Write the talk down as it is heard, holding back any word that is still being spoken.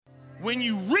when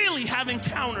you really have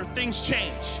encountered, things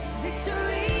change. Victory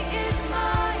is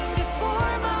mine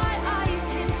before my eyes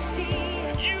can see.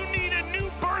 You need a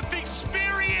new birth Now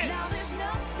experience. there's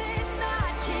nothing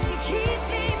that can keep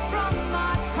me from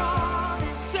my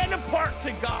promise. Set apart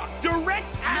to God. Direct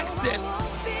access. No, I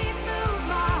won't be moved.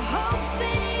 My hope's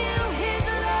in you. His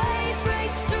light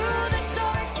breaks through the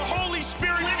dark. The Holy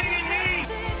Spirit living in me.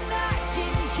 Nothing that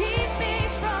can keep me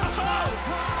from my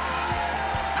promise.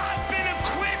 I've been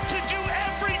equipped to do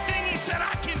everything He said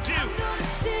I can do. I'm gonna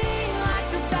sing like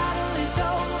the battle is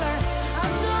over.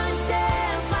 I'm gonna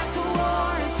dance like the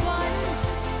war is won.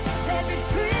 Every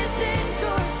prison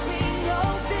door swing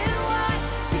open wide.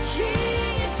 The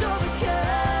King is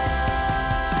overcome.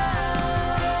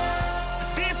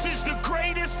 This is the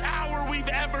greatest hour we've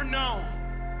ever known.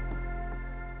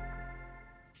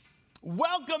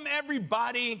 Welcome,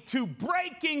 everybody, to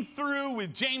Breaking Through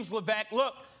with James Levesque.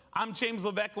 Look, I'm James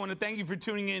Levesque. I want to thank you for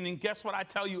tuning in. And guess what? I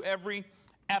tell you every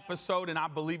episode, and I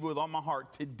believe it with all my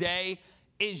heart. Today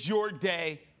is your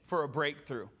day for a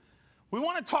breakthrough. We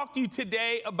want to talk to you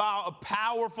today about a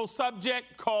powerful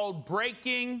subject called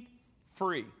breaking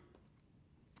free.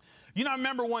 You know, I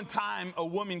remember one time a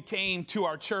woman came to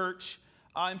our church,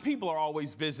 and people are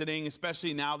always visiting,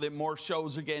 especially now that more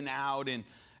shows are getting out.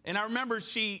 And I remember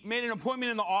she made an appointment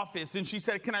in the office, and she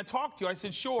said, "Can I talk to you?" I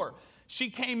said, "Sure." She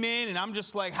came in, and I'm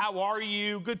just like, "How are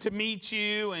you? Good to meet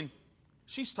you." And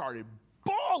she started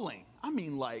bawling. I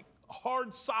mean, like,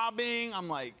 hard sobbing. I'm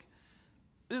like,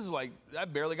 this is like, I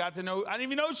barely got to know, I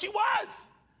didn't even know who she was.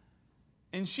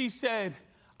 And she said,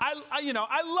 I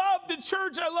love the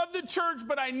church,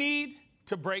 but I need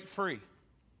to break free.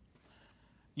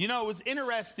 You know, it was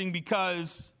interesting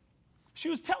because she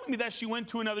was telling me that she went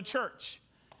to another church.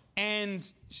 And,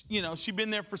 you know, she'd been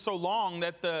there for so long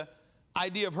that the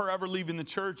idea of her ever leaving the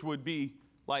church would be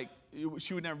like,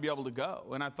 she would never be able to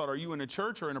go. And I thought, are you in a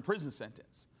church or in a prison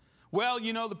sentence? Well,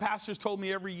 you know, the pastors told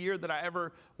me every year that I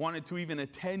ever wanted to even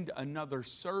attend another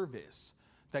service,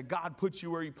 that God puts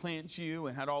you where He plants you,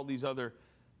 and had all these other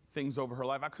things over her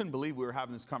life. I couldn't believe we were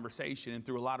having this conversation, and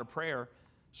through a lot of prayer,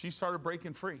 she started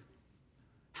breaking free.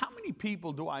 How many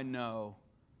people do I know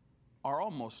are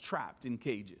almost trapped in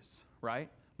cages, right?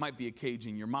 Might be a cage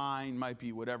in your mind, might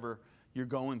be whatever you're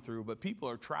going through, but people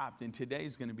are trapped, and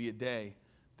today's going to be a day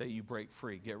that you break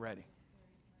free. Get ready.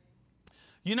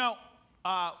 You know,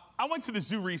 I went to the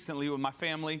zoo recently with my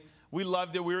family. We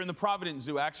loved it. We were in the Providence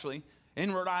Zoo, actually,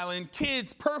 in Rhode Island.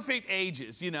 Kids, perfect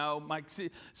ages, you know, like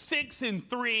 6 and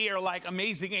 3 are like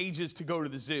amazing ages to go to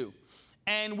the zoo.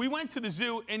 And we went to the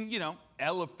zoo, and, you know,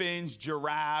 elephants,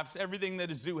 giraffes, everything that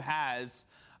a zoo has.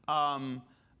 And,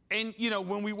 you know,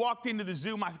 when we walked into the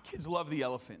zoo, my kids love the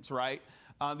elephants, right?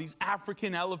 These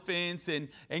African elephants, and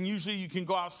usually you can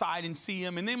go outside and see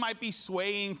them, and they might be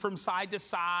swaying from side to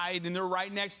side, and they're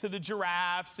right next to the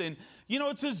giraffes, and, you know,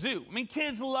 it's a zoo. I mean,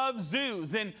 kids love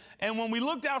zoos, and when we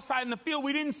looked outside in the field,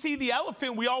 we didn't see the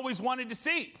elephant we always wanted to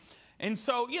see. And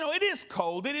so, you know, it is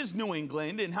cold. It is New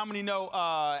England, and how many know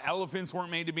elephants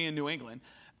weren't made to be in New England?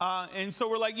 And so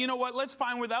we're like, you know what, let's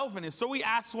find where the elephant is. So we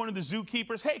asked one of the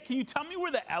zookeepers, "Hey, can you tell me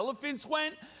where the elephants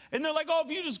went?" And they're like, "Oh,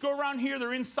 if you just go around here,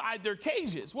 they're inside their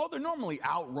cages." Well, they're normally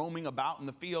out roaming about in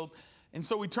the field. And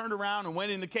so we turned around and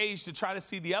went in the cage to try to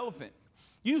see the elephant.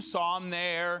 You saw them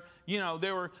there. You know,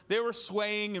 they were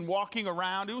swaying and walking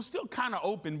around. It was still kind of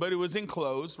open, but it was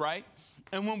enclosed, right?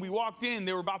 And when we walked in,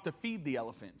 they were about to feed the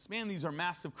elephants. Man, these are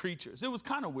massive creatures. It was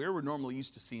kind of weird. We're normally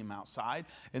used to see them outside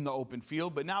in the open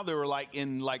field, but now they were like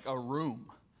in like a room.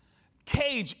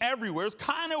 Cage everywhere. It was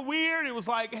kind of weird. It was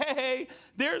like, hey,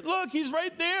 there, look, he's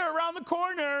right there around the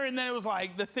corner. And then it was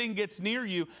like the thing gets near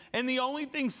you. And the only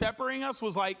thing separating us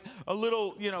was like a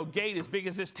little, you know, gate as big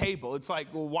as this table. It's like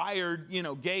a wired, you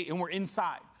know, gate, and we're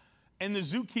inside. And the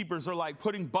zookeepers are like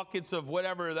putting buckets of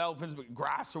whatever the elephants,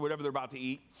 grass or whatever they're about to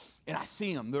eat. And I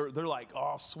see them. They're like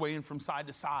all swaying from side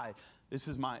to side. This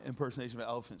is my impersonation of an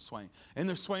elephant swaying. And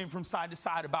they're swaying from side to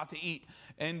side about to eat.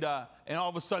 And all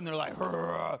of a sudden they're like,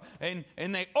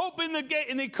 and they open the gate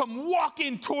and they come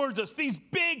walking towards us, these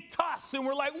big tusks. And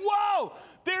we're like, whoa,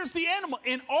 there's the animal.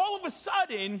 And all of a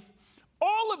sudden,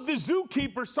 all of the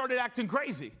zookeepers started acting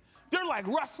crazy. They're like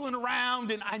rustling around,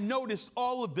 and I noticed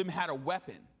all of them had a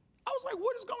weapon. I was like,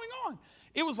 what is going on?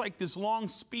 It was like this long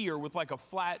spear with like a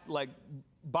flat, like,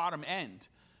 bottom end.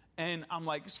 And I'm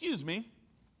like, excuse me,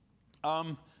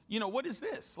 you know, what is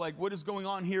this? Like, what is going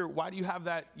on here? Why do you have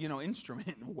that, you know,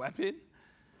 instrument, weapon?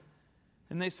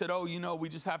 And they said, oh, you know, we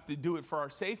just have to do it for our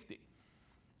safety.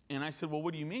 And I said, well,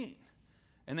 what do you mean?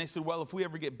 And they said, well, if we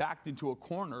ever get backed into a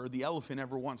corner, or the elephant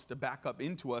ever wants to back up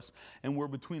into us, and we're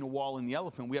between a wall and the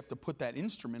elephant, we have to put that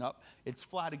instrument up. It's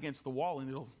flat against the wall, and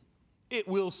it'll It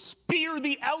will spear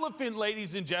the elephant,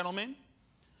 ladies and gentlemen.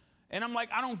 And I'm like,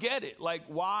 I don't get it. Like,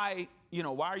 why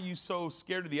are you so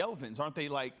scared of the elephants? Aren't they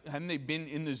haven't they been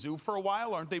in the zoo for a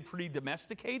while? Aren't they pretty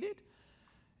domesticated?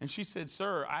 And she said,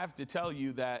 sir, I have to tell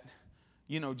you that,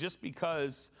 just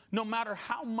because no matter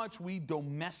how much we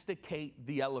domesticate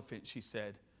the elephant, she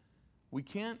said, we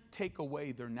can't take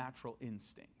away their natural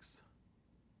instincts.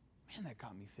 Man, that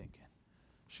got me thinking.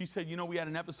 She said, we had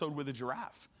an episode with a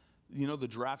giraffe. The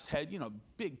giraffe's head,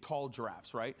 big, tall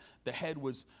giraffes, right? The head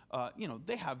was,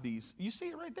 they have these, you see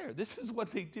it right there. This is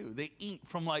what they do. They eat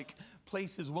from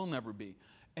places we'll never be.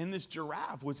 And this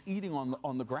giraffe was eating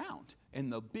on the ground.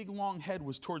 And the big, long head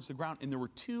was towards the ground. And there were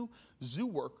two zoo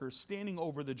workers standing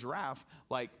over the giraffe,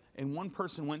 and one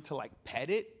person went to pet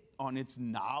it on its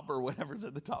knob or whatever's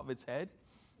at the top of its head.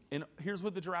 And here's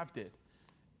what the giraffe did.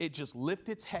 It just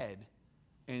lifted its head,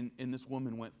 and this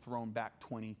woman went thrown back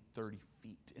 20, 30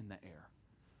 feet in the air.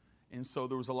 And so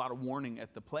there was a lot of warning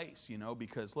at the place,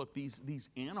 because look, these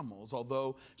animals,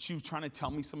 although she was trying to tell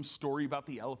me some story about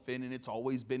the elephant and it's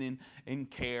always been in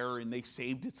care and they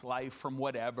saved its life from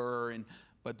whatever,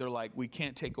 but they're like, we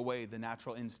can't take away the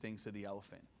natural instincts of the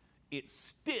elephant. It's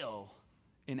still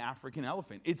an African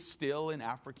elephant. It's still an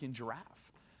African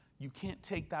giraffe. You can't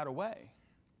take that away.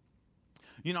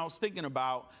 I was thinking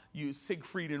about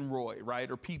Siegfried and Roy, right?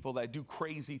 Or people that do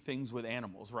crazy things with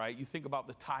animals, right? You think about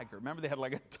the tiger. Remember they had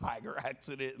a tiger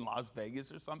accident in Las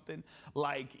Vegas or something?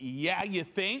 Yeah, you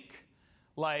think?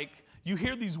 You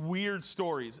hear these weird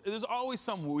stories. There's always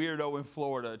some weirdo in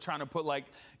Florida trying to put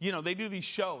they do these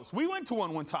shows. We went to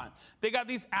one time. They got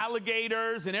these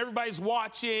alligators and everybody's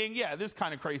watching. Yeah, this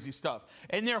kind of crazy stuff.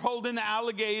 And they're holding the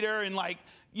alligator and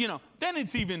then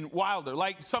it's even wilder.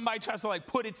 Somebody tries to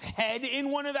put its head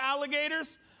in one of the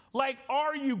alligators.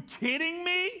 Are you kidding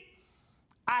me?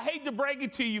 I hate to break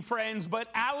it to you, friends, but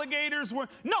alligators were,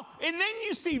 no, and then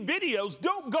you see videos,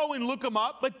 don't go and look them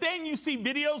up, but then you see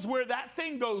videos where that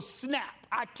thing goes snap.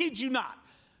 I kid you not.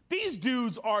 These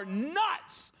dudes are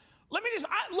nuts. Let me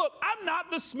look, I'm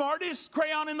not the smartest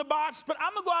crayon in the box, but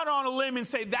I'm going to go out on a limb and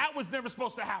say that was never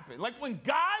supposed to happen. When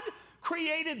God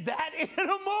created that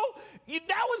animal,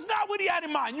 that was not what he had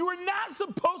in mind. You were not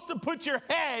supposed to put your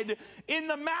head in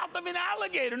the mouth of an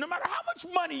alligator. No matter how much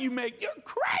money you make, you're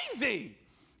crazy.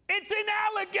 It's an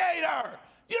alligator.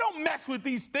 You don't mess with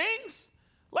these things.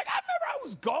 I remember I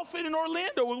was golfing in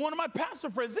Orlando with one of my pastor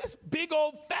friends. This big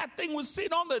old fat thing was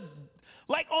sitting on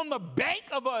the bank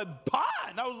of a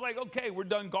pond. I was like, okay, we're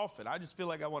done golfing. I just feel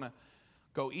like I want to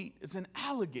go eat. It's an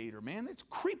alligator, man. It's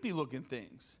creepy looking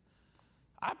things.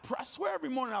 I swear every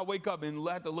morning I wake up and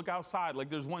have to look outside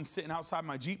there's one sitting outside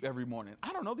my Jeep every morning.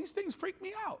 I don't know. These things freak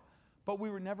me out. But we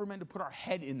were never meant to put our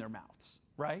head in their mouths,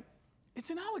 right?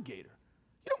 It's an alligator.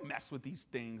 You don't mess with these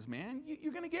things, man.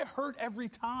 You're going to get hurt every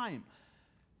time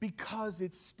because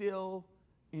it's still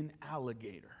an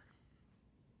alligator.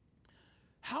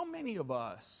 How many of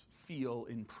us feel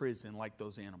in prison like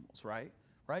those animals, right?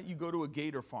 Right? You go to a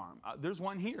gator farm. There's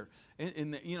one here.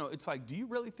 And it's do you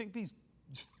really think these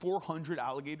 400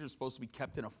 alligators are supposed to be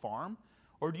kept in a farm?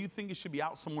 Or do you think it should be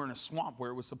out somewhere in a swamp where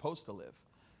it was supposed to live?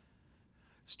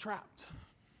 It's trapped.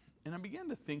 And I began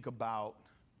to think about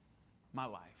my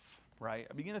life. Right?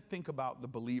 I began to think about the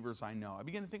believers I know. I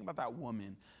began to think about that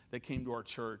woman that came to our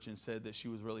church and said that she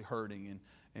was really hurting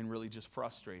and really just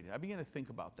frustrated. I began to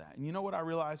think about that. And you know what I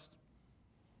realized?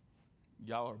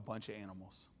 Y'all are a bunch of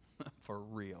animals. For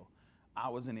real. I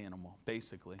was an animal,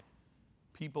 basically.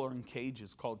 People are in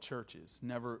cages called churches,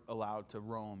 never allowed to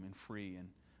roam and free and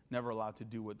never allowed to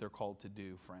do what they're called to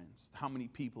do, friends. How many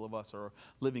people of us are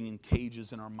living in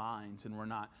cages in our minds and we're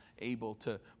not able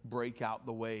to break out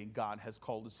the way God has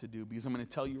called us to do? Because I'm going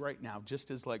to tell you right now, just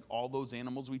as all those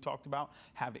animals we talked about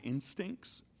have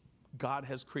instincts, God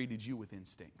has created you with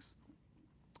instincts.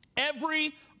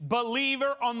 Every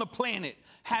believer on the planet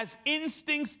has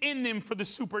instincts in them for the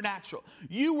supernatural.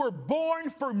 You were born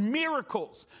for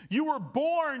miracles. You were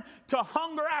born to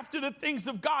hunger after the things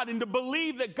of God and to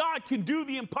believe that God can do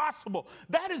the impossible.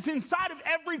 That is inside of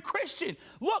every Christian.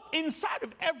 Look, inside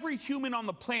of every human on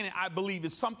the planet, I believe,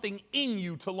 is something in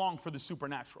you to long for the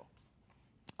supernatural.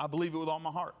 I believe it with all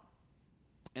my heart.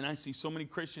 And I see so many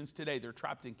Christians today, they're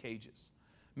trapped in cages.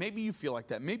 Maybe you feel like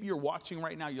that. Maybe you're watching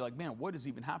right now. You're like, man, what is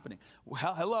even happening?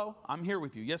 Well, hello, I'm here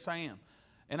with you. Yes, I am.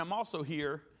 And I'm also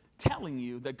here telling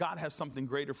you that God has something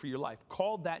greater for your life.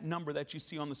 Call that number that you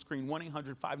see on the screen,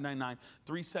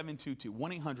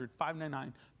 1-800-599-3722,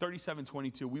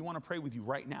 1-800-599-3722. We want to pray with you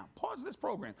right now. Pause this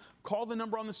program. Call the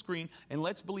number on the screen, and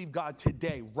let's believe God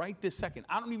today, right this second.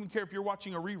 I don't even care if you're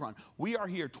watching a rerun. We are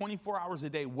here 24 hours a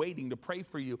day waiting to pray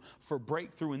for you for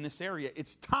breakthrough in this area.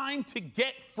 It's time to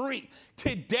get free.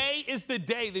 Today is the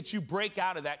day that you break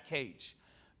out of that cage.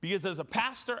 Because as a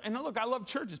pastor, and look, I love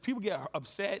churches. People get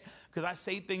upset because I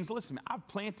say things. Listen, I've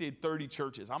planted 30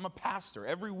 churches. I'm a pastor.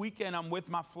 Every weekend I'm with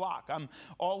my flock. I'm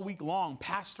all week long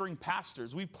pastoring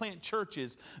pastors. We plant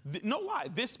churches. No lie,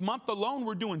 this month alone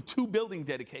we're doing 2 building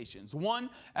dedications. One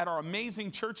at our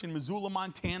amazing church in Missoula,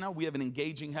 Montana. We have an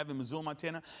Engaging Heaven, Missoula,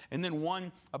 Montana. And then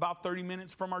one about 30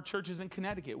 minutes from our churches in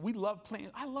Connecticut. We love planting.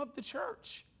 I love the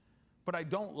church. But I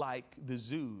don't like the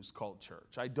zoos called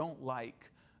church. I don't like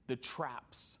the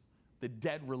traps, the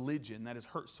dead religion that has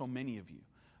hurt so many of you.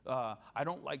 I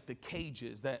don't like the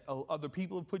cages that other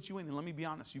people have put you in. And let me be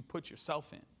honest, you've put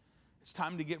yourself in. It's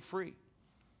time to get free.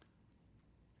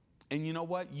 And you know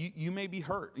what? You may be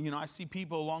hurt. You know, I see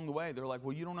people along the way. They're like,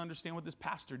 well, you don't understand what this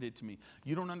pastor did to me.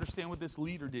 You don't understand what this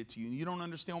leader did to you. You don't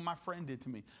understand what my friend did to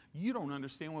me. You don't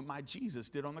understand what my Jesus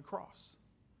did on the cross.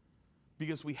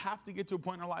 Because we have to get to a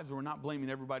point in our lives where we're not blaming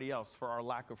everybody else for our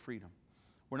lack of freedom.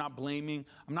 I'm not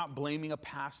blaming a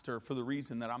pastor for the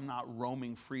reason that I'm not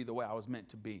roaming free the way I was meant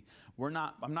to be.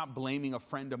 I'm not blaming a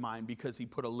friend of mine because he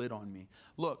put a lid on me.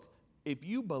 Look, if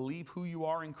you believe who you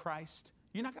are in Christ,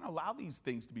 you're not going to allow these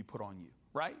things to be put on you,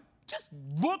 right? Just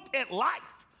look at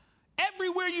life.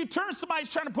 Everywhere you turn, somebody's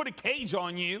trying to put a cage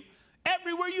on you.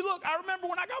 Everywhere you look. I remember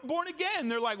when I got born again,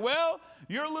 they're like, well,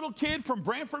 you're a little kid from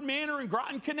Branford Manor in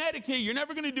Groton, Connecticut. You're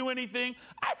never going to do anything.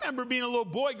 I remember being a little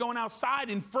boy going outside,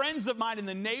 and friends of mine in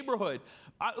the neighborhood,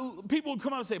 people would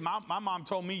come up and say, my mom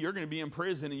told me you're going to be in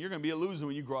prison and you're going to be a loser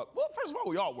when you grow up. Well, first of all,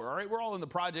 we all were, all right? We're all in the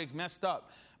projects, messed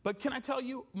up. But can I tell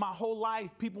you, my whole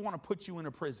life, people want to put you in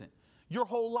a prison. Your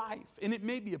whole life. And it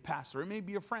may be a pastor, it may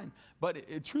be a friend.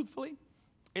 But truthfully,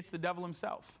 it's the devil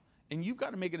himself. And you've got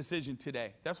to make a decision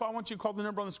today. That's why I want you to call the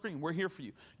number on the screen. We're here for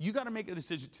you. You got to make a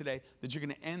decision today that you're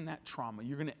going to end that trauma.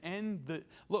 You're going to end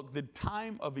the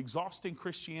time of exhausting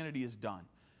Christianity is done.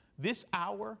 This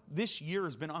hour, this year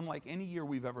has been unlike any year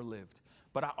we've ever lived.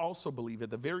 But I also believe at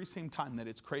the very same time that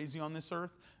it's crazy on this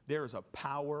earth, there is a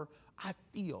power. I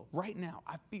feel right now,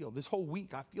 this whole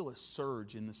week, I feel a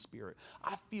surge in the spirit.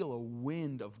 I feel a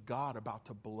wind of God about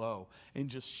to blow and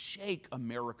just shake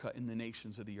America and the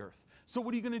nations of the earth. So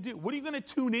what are you going to do? What are you going to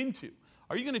tune into?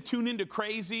 Are you going to tune into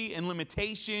crazy and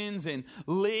limitations and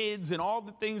lids and all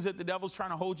the things that the devil's trying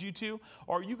to hold you to?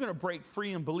 Or are you going to break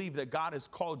free and believe that God has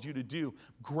called you to do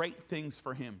great things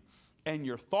for him? And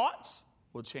your thoughts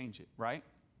will change it, right?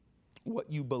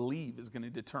 What you believe is going to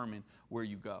determine where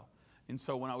you go. And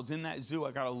so when I was in that zoo, I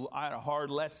had a hard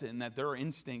lesson that there are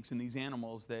instincts in these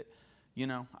animals that, you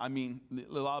know, I mean,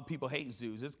 a lot of people hate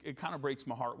zoos. It kind of breaks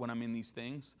my heart when I'm in these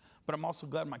things. But I'm also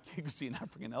glad my kid could see an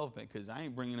African elephant because I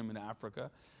ain't bringing him into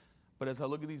Africa. But as I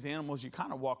look at these animals, you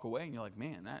kind of walk away and you're like,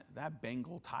 man, that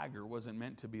Bengal tiger wasn't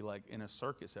meant to be like in a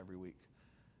circus every week.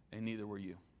 And neither were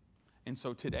you. And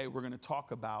so today we're going to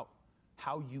talk about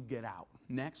how you get out.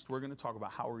 Next, we're going to talk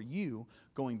about how are you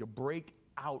going to break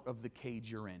out of the cage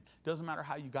you're in. Doesn't matter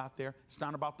how you got there. It's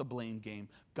not about the blame game.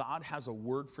 God has a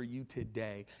word for you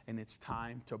today, and it's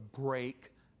time to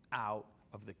break out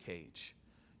of the cage.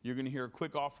 You're going to hear a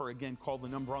quick offer. Again, call the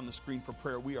number on the screen for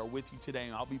prayer. We are with you today,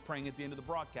 and I'll be praying at the end of the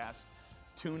broadcast.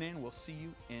 Tune in. We'll see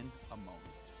you in a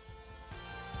moment.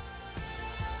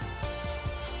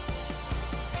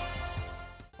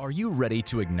 Are you ready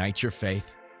to ignite your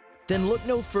faith? Then look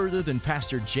no further than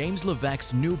Pastor James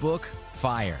Levesque's new book,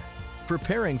 Fire,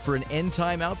 Preparing for an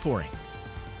End-Time Outpouring.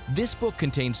 This book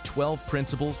contains 12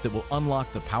 principles that will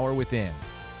unlock the power within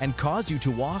and cause you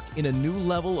to walk in a new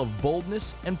level of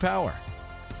boldness and power.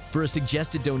 For a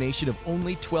suggested donation of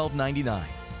only $12.99,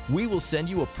 we will send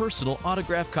you a personal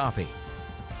autographed copy.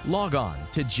 Log on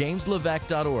to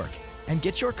jameslevesque.org and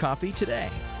get your copy today.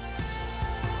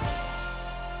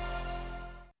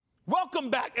 Welcome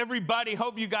back, everybody.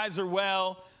 Hope you guys are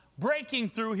well. Breaking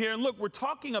through here. And look, we're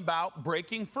talking about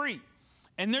breaking free.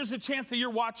 And there's a chance that you're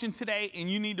watching today and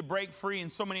you need to break free in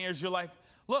so many areas of your life.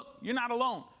 Look, you're not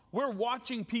alone. We're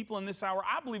watching people in this hour.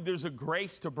 I believe there's a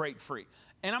grace to break free.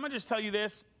 And I'm going to just tell you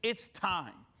this. It's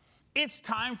time. It's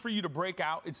time for you to break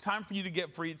out. It's time for you to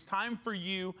get free. It's time for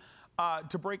you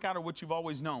to break out of what you've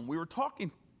always known. We were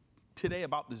talking today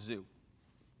about the zoo.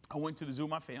 I went to the zoo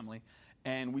with my family.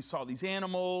 And we saw these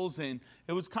animals, and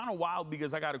it was kind of wild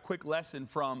because I got a quick lesson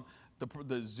from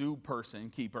the zoo person,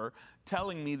 keeper,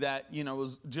 telling me that, it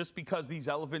was just because these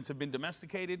elephants have been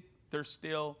domesticated, they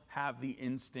still have the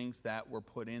instincts that were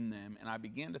put in them. And I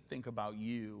began to think about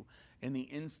you and the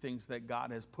instincts that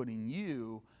God has put in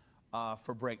you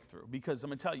for breakthrough. Because I'm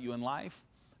going to tell you, in life,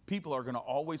 people are going to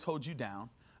always hold you down.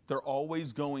 They're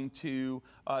always going to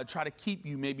try to keep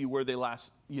you maybe where they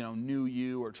last, knew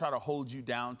you, or try to hold you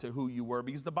down to who you were.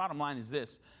 Because the bottom line is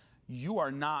this: you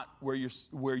are not where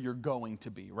you're going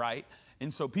to be, right?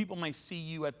 And so people may see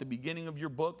you at the beginning of your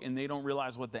book and they don't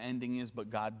realize what the ending is, but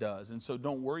God does. And so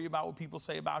don't worry about what people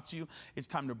say about you. It's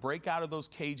time to break out of those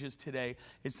cages today.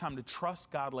 It's time to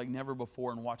trust God like never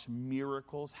before and watch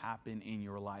miracles happen in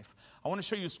your life. I want to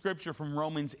show you a scripture from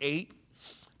Romans 8,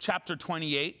 chapter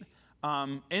 28.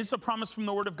 And it's a promise from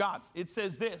the Word of God. It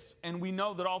says this: and we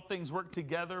know that all things work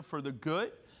together for the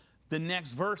good. The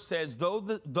next verse says,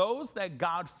 those that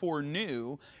God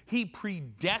foreknew, he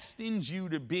predestined you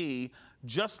to be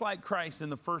just like Christ, and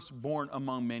the firstborn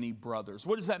among many brothers.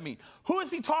 What does that mean? Who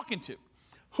is he talking to?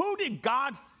 Who did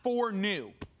God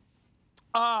foreknew?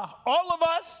 All of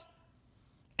us.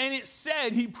 And it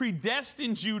said he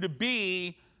predestined you to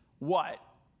be what?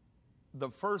 The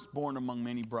firstborn among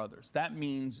many brothers. That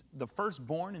means the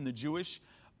firstborn in the Jewish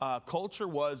culture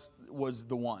was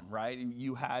the one, right?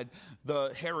 You had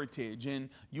the heritage and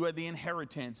you had the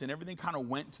inheritance, and everything kind of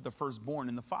went to the firstborn.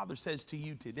 And the Father says to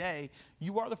you today,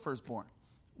 you are the firstborn.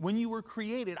 When you were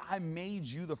created, I made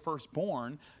you the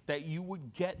firstborn that you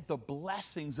would get the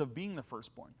blessings of being the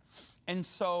firstborn. And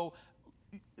so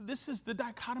this is the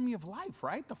dichotomy of life,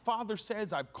 right? The Father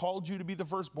says, I've called you to be the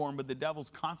firstborn, but the devil's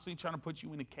constantly trying to put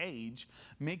you in a cage,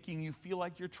 making you feel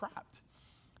like you're trapped.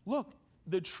 Look,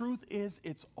 the truth is,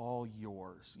 it's all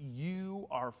yours. You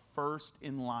are first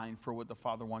in line for what the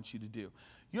Father wants you to do.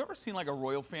 You ever seen like a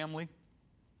royal family?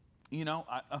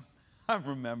 I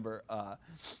remember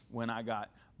when I got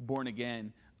born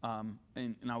again, and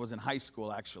I was in high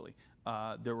school actually.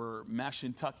 There were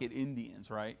Mashantucket Indians,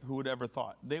 right? Who would ever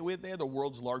thought? They had the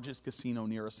world's largest casino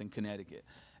near us in Connecticut.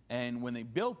 And when they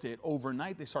built it,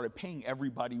 overnight, they started paying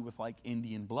everybody with like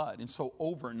Indian blood. And so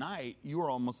overnight, you were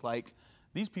almost like,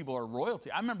 these people are royalty.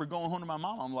 I remember going home to my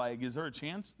mom. I'm like, is there a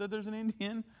chance that there's an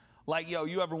Indian? Like,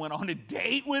 you ever went on a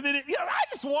date with it? I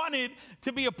just wanted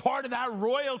to be a part of that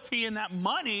royalty and that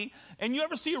money. And you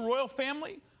ever see a royal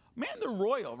family? Man, they're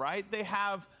royal, right? They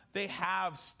have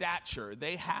stature.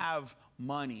 They have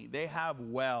money. They have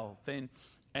wealth.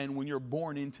 And when you're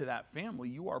born into that family,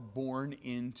 you are born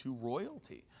into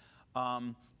royalty.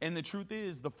 And the truth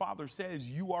is, the Father says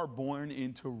you are born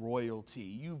into royalty.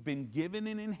 You've been given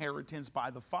an inheritance by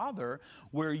the Father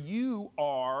where you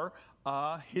are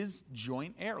his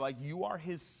joint heir. Like, you are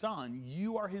his son.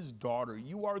 You are his daughter.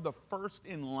 You are the first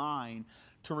in line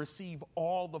to receive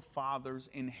all the Father's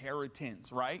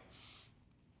inheritance, right?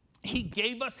 He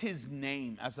gave us his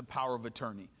name as a power of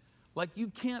attorney. Like, you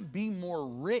can't be more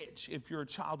rich if you're a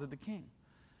child of the King.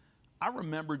 I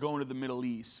remember going to the Middle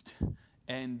East,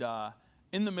 and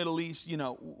in the Middle East,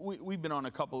 we've been on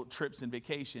a couple trips and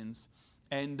vacations,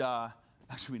 and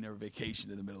actually we never vacationed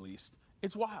in the Middle East.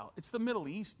 It's wild. It's the Middle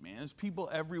East, man. There's people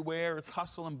everywhere. It's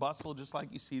hustle and bustle, just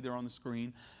like you see there on the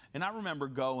screen. And I remember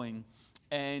going,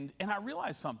 and I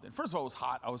realized something. First of all, it was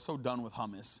hot. I was so done with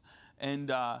hummus.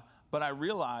 But I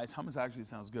realized, hummus actually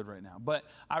sounds good right now, but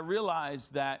I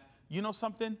realized that,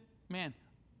 something? Man,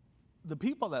 the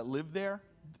people that live there,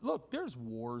 look, there's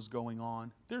wars going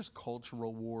on. There's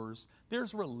cultural wars.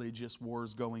 There's religious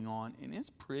wars going on, and it's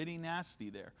pretty nasty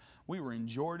there. We were in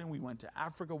Jordan. We went to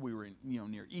Africa. We were in,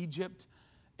 near Egypt.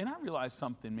 And I realized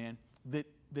something, man, that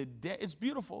it's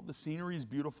beautiful. The scenery is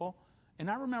beautiful. And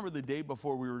I remember the day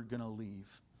before we were going to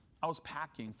leave, I was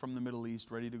packing from the Middle East,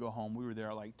 ready to go home. We were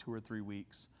there like 2 or 3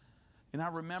 weeks. And I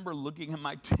remember looking at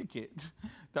my ticket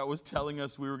that was telling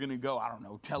us we were going to go,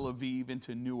 Tel Aviv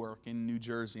into Newark in New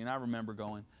Jersey. And I remember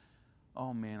going,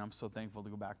 oh man, I'm so thankful to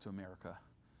go back to America.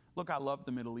 Look, I love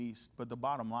the Middle East, but the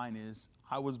bottom line is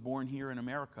I was born here in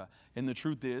America. And the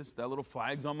truth is, that little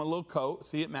flag's on my little coat.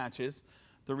 See, it matches.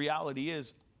 The reality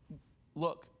is,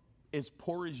 look, as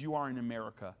poor as you are in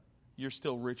America, you're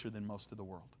still richer than most of the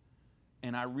world.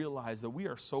 And I realize that we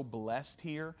are so blessed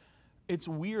here. It's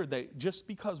weird that just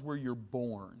because where you're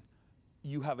born,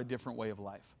 you have a different way of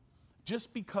life.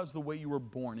 Just because the way you were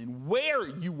born and where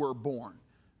you were born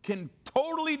can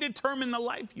totally determine the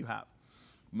life you have.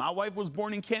 My wife was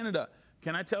born in Canada.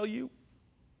 Can I tell you?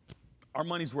 Our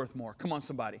money's worth more. Come on,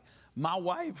 somebody. My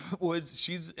wife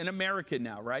she's an American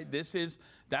now, right?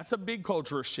 That's a big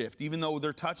cultural shift, even though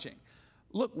they're touching.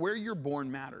 Look, where you're born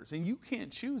matters, and you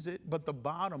can't choose it, but the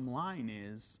bottom line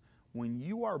is, when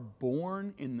you are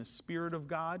born in the Spirit of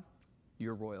God,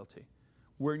 you're royalty.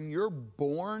 When you're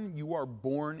born, you are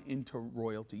born into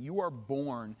royalty. You are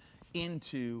born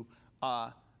into,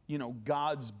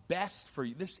 God's best for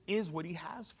you. This is what he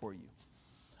has for you.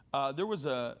 There was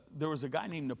a guy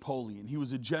named Napoleon. He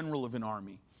was a general of an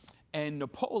army. And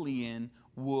Napoleon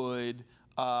would,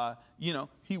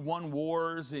 he won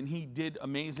wars and he did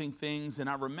amazing things. And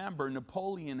I remember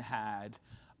Napoleon had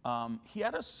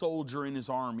a soldier in his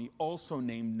army also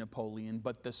named Napoleon,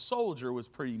 but the soldier was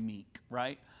pretty meek,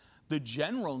 right? The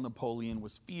general Napoleon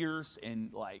was fierce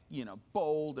and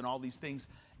bold and all these things.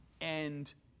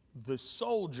 And the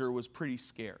soldier was pretty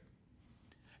scared.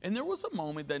 And there was a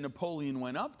moment that Napoleon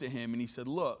went up to him and he said,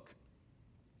 look,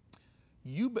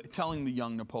 telling the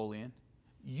young Napoleon,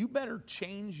 you better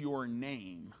change your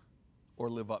name or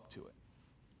live up to it.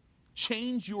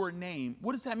 Change your name.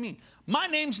 What does that mean? My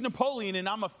name's Napoleon and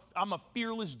I'm a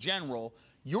fearless general.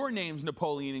 Your name's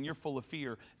Napoleon and you're full of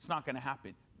fear. It's not going to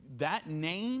happen. That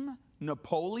name,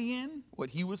 Napoleon, what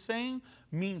he was saying,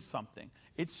 means something.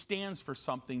 It stands for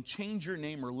something. Change your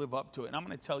name or live up to it. And I'm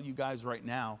going to tell you guys right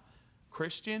now,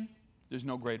 Christian, there's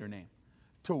no greater name.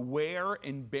 To wear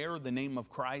and bear the name of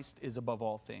Christ is above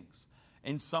all things.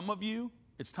 And some of you,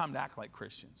 it's time to act like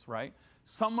Christians, right?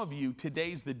 Some of you,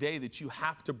 today's the day that you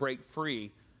have to break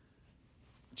free,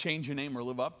 change your name or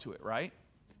live up to it, right?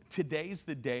 Today's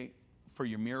the day for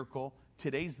your miracle.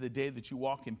 Today's the day that you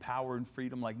walk in power and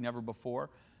freedom like never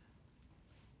before.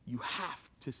 You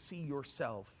have to see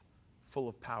yourself full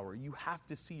of power. You have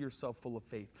to see yourself full of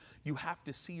faith. You have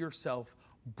to see yourself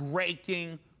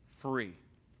breaking free.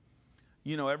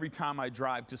 Every time I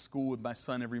drive to school with my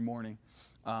son every morning,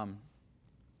 all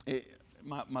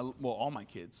my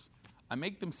kids, I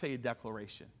make them say a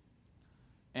declaration.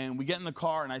 And we get in the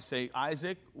car and I say,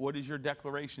 Isaac, what is your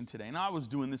declaration today? And I was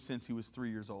doing this since he was 3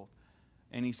 years old.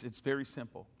 And it's very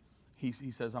simple. He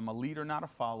says, I'm a leader, not a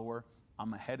follower.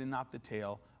 I'm a head and not the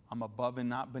tail. I'm above and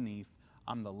not beneath.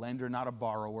 I'm the lender, not a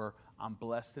borrower. I'm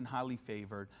blessed and highly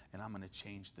favored. And I'm going to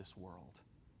change this world.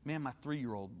 Man, my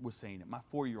 3-year-old was saying it. My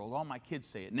 4-year-old, all my kids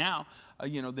say it. Now,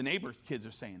 the neighbor's kids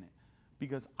are saying it.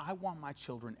 Because I want my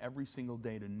children every single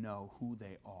day to know who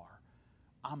they are.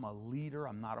 I'm a leader,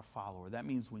 I'm not a follower. That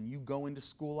means when you go into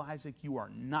school, Isaac, you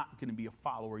are not going to be a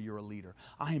follower, you're a leader.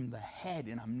 I am the head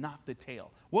and I'm not the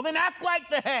tail. Well, then act like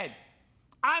the head.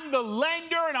 I'm the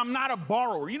lender and I'm not a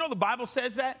borrower. The Bible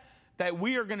says that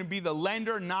we are going to be the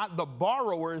lender, not the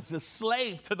borrower, is the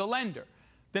slave to the lender.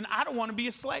 Then I don't want to be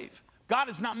a slave. God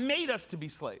has not made us to be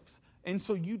slaves. And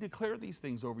so you declare these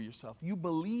things over yourself. You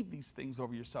believe these things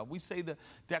over yourself. We say the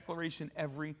declaration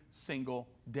every single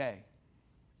day.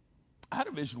 I had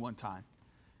a vision one time.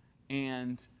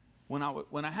 And when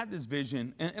I had this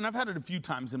vision, and I've had it a few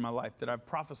times in my life that I've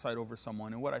prophesied over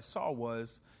someone, and what I saw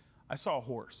a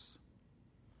horse.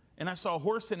 And I saw a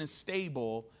horse in a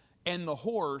stable, and the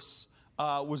horse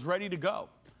was ready to go,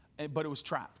 but it was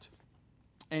trapped.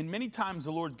 And many times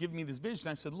the Lord's given me this vision.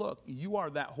 I said, look, you are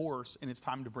that horse, and it's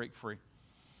time to break free.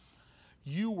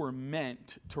 You were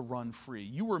meant to run free.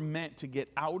 You were meant to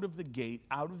get out of the gate,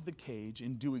 out of the cage,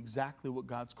 and do exactly what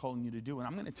God's calling you to do. And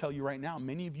I'm going to tell you right now,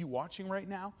 many of you watching right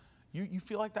now, you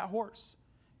feel like that horse.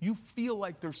 You feel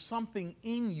like there's something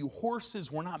in you.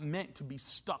 Horses were not meant to be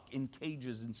stuck in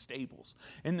cages and stables.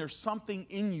 And there's something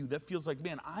in you that feels like,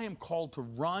 man, I am called to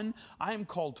run. I am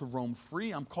called to roam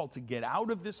free. I'm called to get out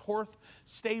of this horse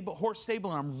stable,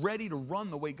 and I'm ready to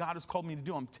run the way God has called me to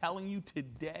do. I'm telling you,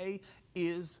 today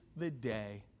is the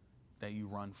day that you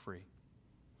run free.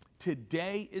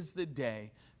 Today is the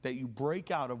day that you break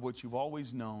out of what you've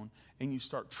always known and you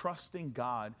start trusting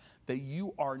God that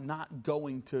you are not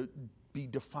going to be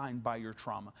defined by your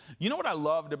trauma. You know what I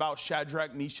loved about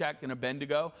Shadrach, Meshach, and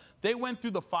Abednego? They went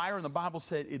through the fire, and the Bible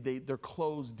said their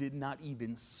clothes did not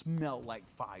even smell like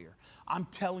fire. I'm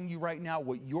telling you right now,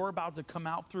 what you're about to come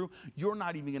out through, you're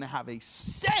not even going to have a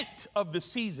scent of the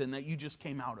season that you just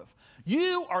came out of.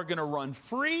 You are going to run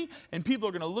free, and people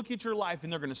are going to look at your life,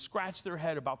 and they're going to scratch their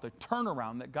head about the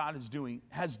turnaround that God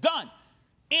has done,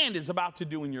 and is about to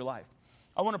do in your life.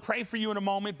 I want to pray for you in a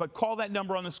moment, but call that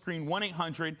number on the screen,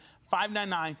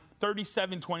 1-800-599-3722,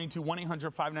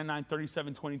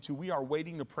 1-800-599-3722. We are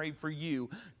waiting to pray for you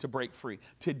to break free.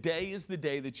 Today is the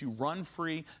day that you run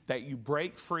free, that you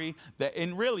break free,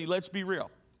 and really, let's be real.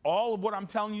 All of what I'm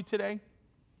telling you today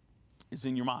is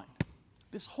in your mind.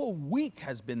 This whole week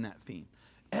has been that theme.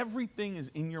 Everything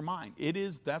is in your mind.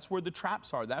 That's where the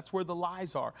traps are. That's where the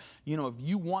lies are. If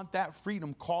you want that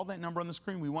freedom, call that number on the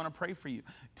screen. We want to pray for you.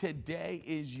 Today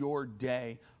is your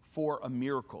day for a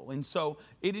miracle. And so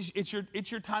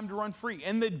it's your time to run free.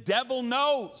 And the devil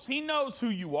knows. He knows who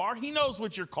you are. He knows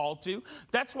what you're called to.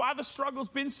 That's why the struggle's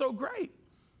been so great.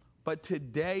 But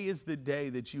today is the day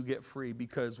that you get free,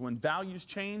 because when values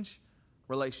change,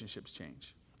 relationships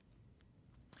change.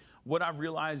 What I've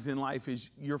realized in life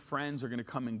is your friends are going to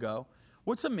come and go.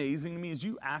 What's amazing to me is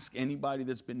you ask anybody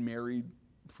that's been married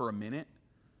for a minute,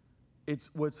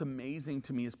 what's amazing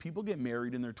to me is people get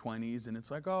married in their 20s and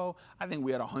it's like, oh, I think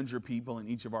we had 100 people in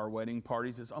each of our wedding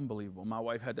parties. It's unbelievable. My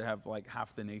wife had to have like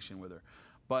half the nation with her.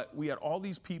 But we had all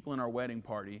these people in our wedding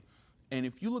party. And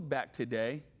if you look back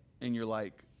today and you're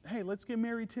like, hey, let's get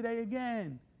married today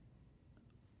again,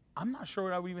 I'm not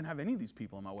sure I would even have any of these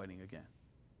people in my wedding again.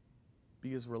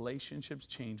 Because relationships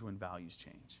change when values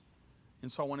change.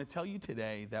 And so I want to tell you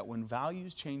today that when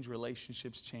values change,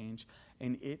 relationships change,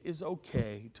 and it is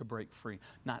okay to break free.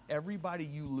 Not everybody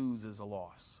you lose is a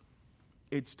loss.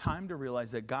 It's time to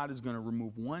realize that God is going to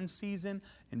remove one season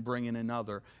and bring in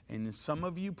another. And some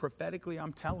of you, prophetically,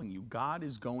 I'm telling you, God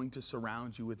is going to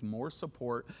surround you with more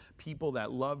support, people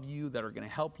that love you, that are going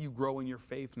to help you grow in your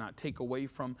faith, not take away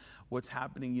from what's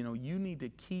happening. You know, you need to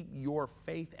keep your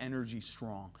faith energy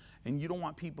strong. And you don't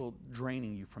want people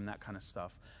draining you from that kind of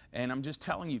stuff. And I'm just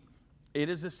telling you, it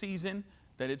is a season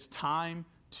that it's time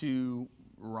to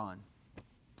run.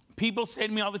 People say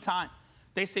to me all the time,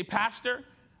 they say, Pastor,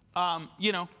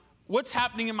 what's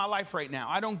happening in my life right now?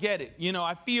 I don't get it.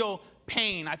 I feel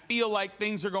pain. I feel like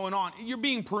things are going on. You're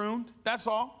being pruned. That's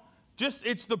all.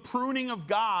 It's the pruning of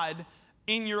God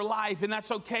in your life, and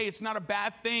that's okay. It's not a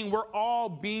bad thing. We're all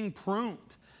being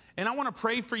pruned. And I want to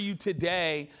pray for you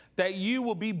today that you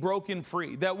will be broken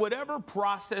free, that whatever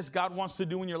process God wants to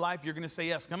do in your life, you're going to say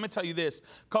yes. I'm going to tell you this.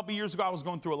 A couple years ago, I was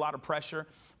going through a lot of pressure,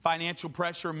 financial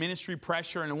pressure, ministry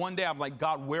pressure. And one day I'm like,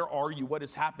 God, where are you? What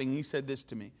is happening? And he said this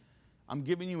to me. I'm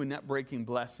giving you a net-breaking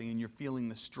blessing, and you're feeling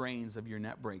the strains of your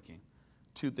net breaking.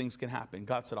 Two things can happen.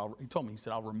 God said, he told me, he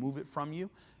said, I'll remove it from you,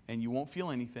 and you won't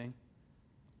feel anything.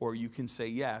 Or you can say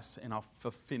yes, and I'll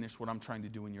finish what I'm trying to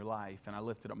do in your life. And I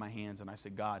lifted up my hands, and I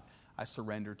said, God, I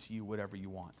surrender to you whatever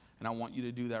you want. And I want you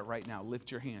to do that right now.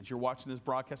 Lift your hands. You're watching this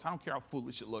broadcast. I don't care how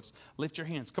foolish it looks. Lift your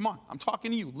hands. Come on. I'm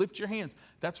talking to you. Lift your hands.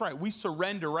 That's right. We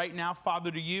surrender right now, Father,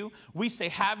 to you. We say,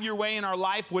 have your way in our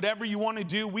life. Whatever you want to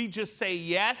do, we just say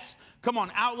yes. Come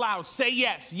on, out loud. Say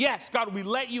yes. Yes, God, we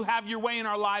let you have your way in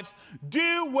our lives.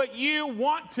 Do what you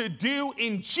want to do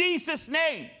in Jesus'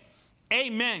 name.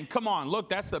 Amen. Come on. Look,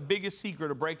 that's the biggest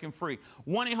secret of breaking free.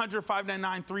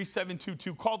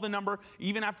 1-800-599-3722. Call the number.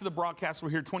 Even after the broadcast, we're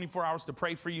here 24 hours to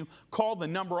pray for you. Call the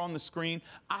number on the screen.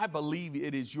 I believe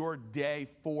it is your day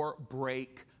for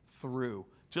breakthrough.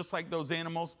 Just like those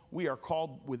animals, we are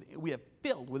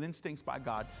filled with instincts by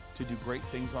God to do great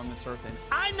things on this earth. And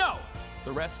I know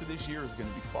the rest of this year is going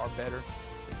to be far better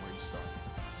than where you started.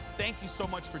 Thank you so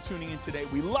much for tuning in today.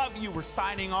 We love you. We're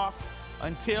signing off.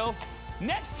 Until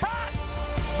next time.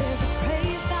 There's a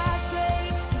praise that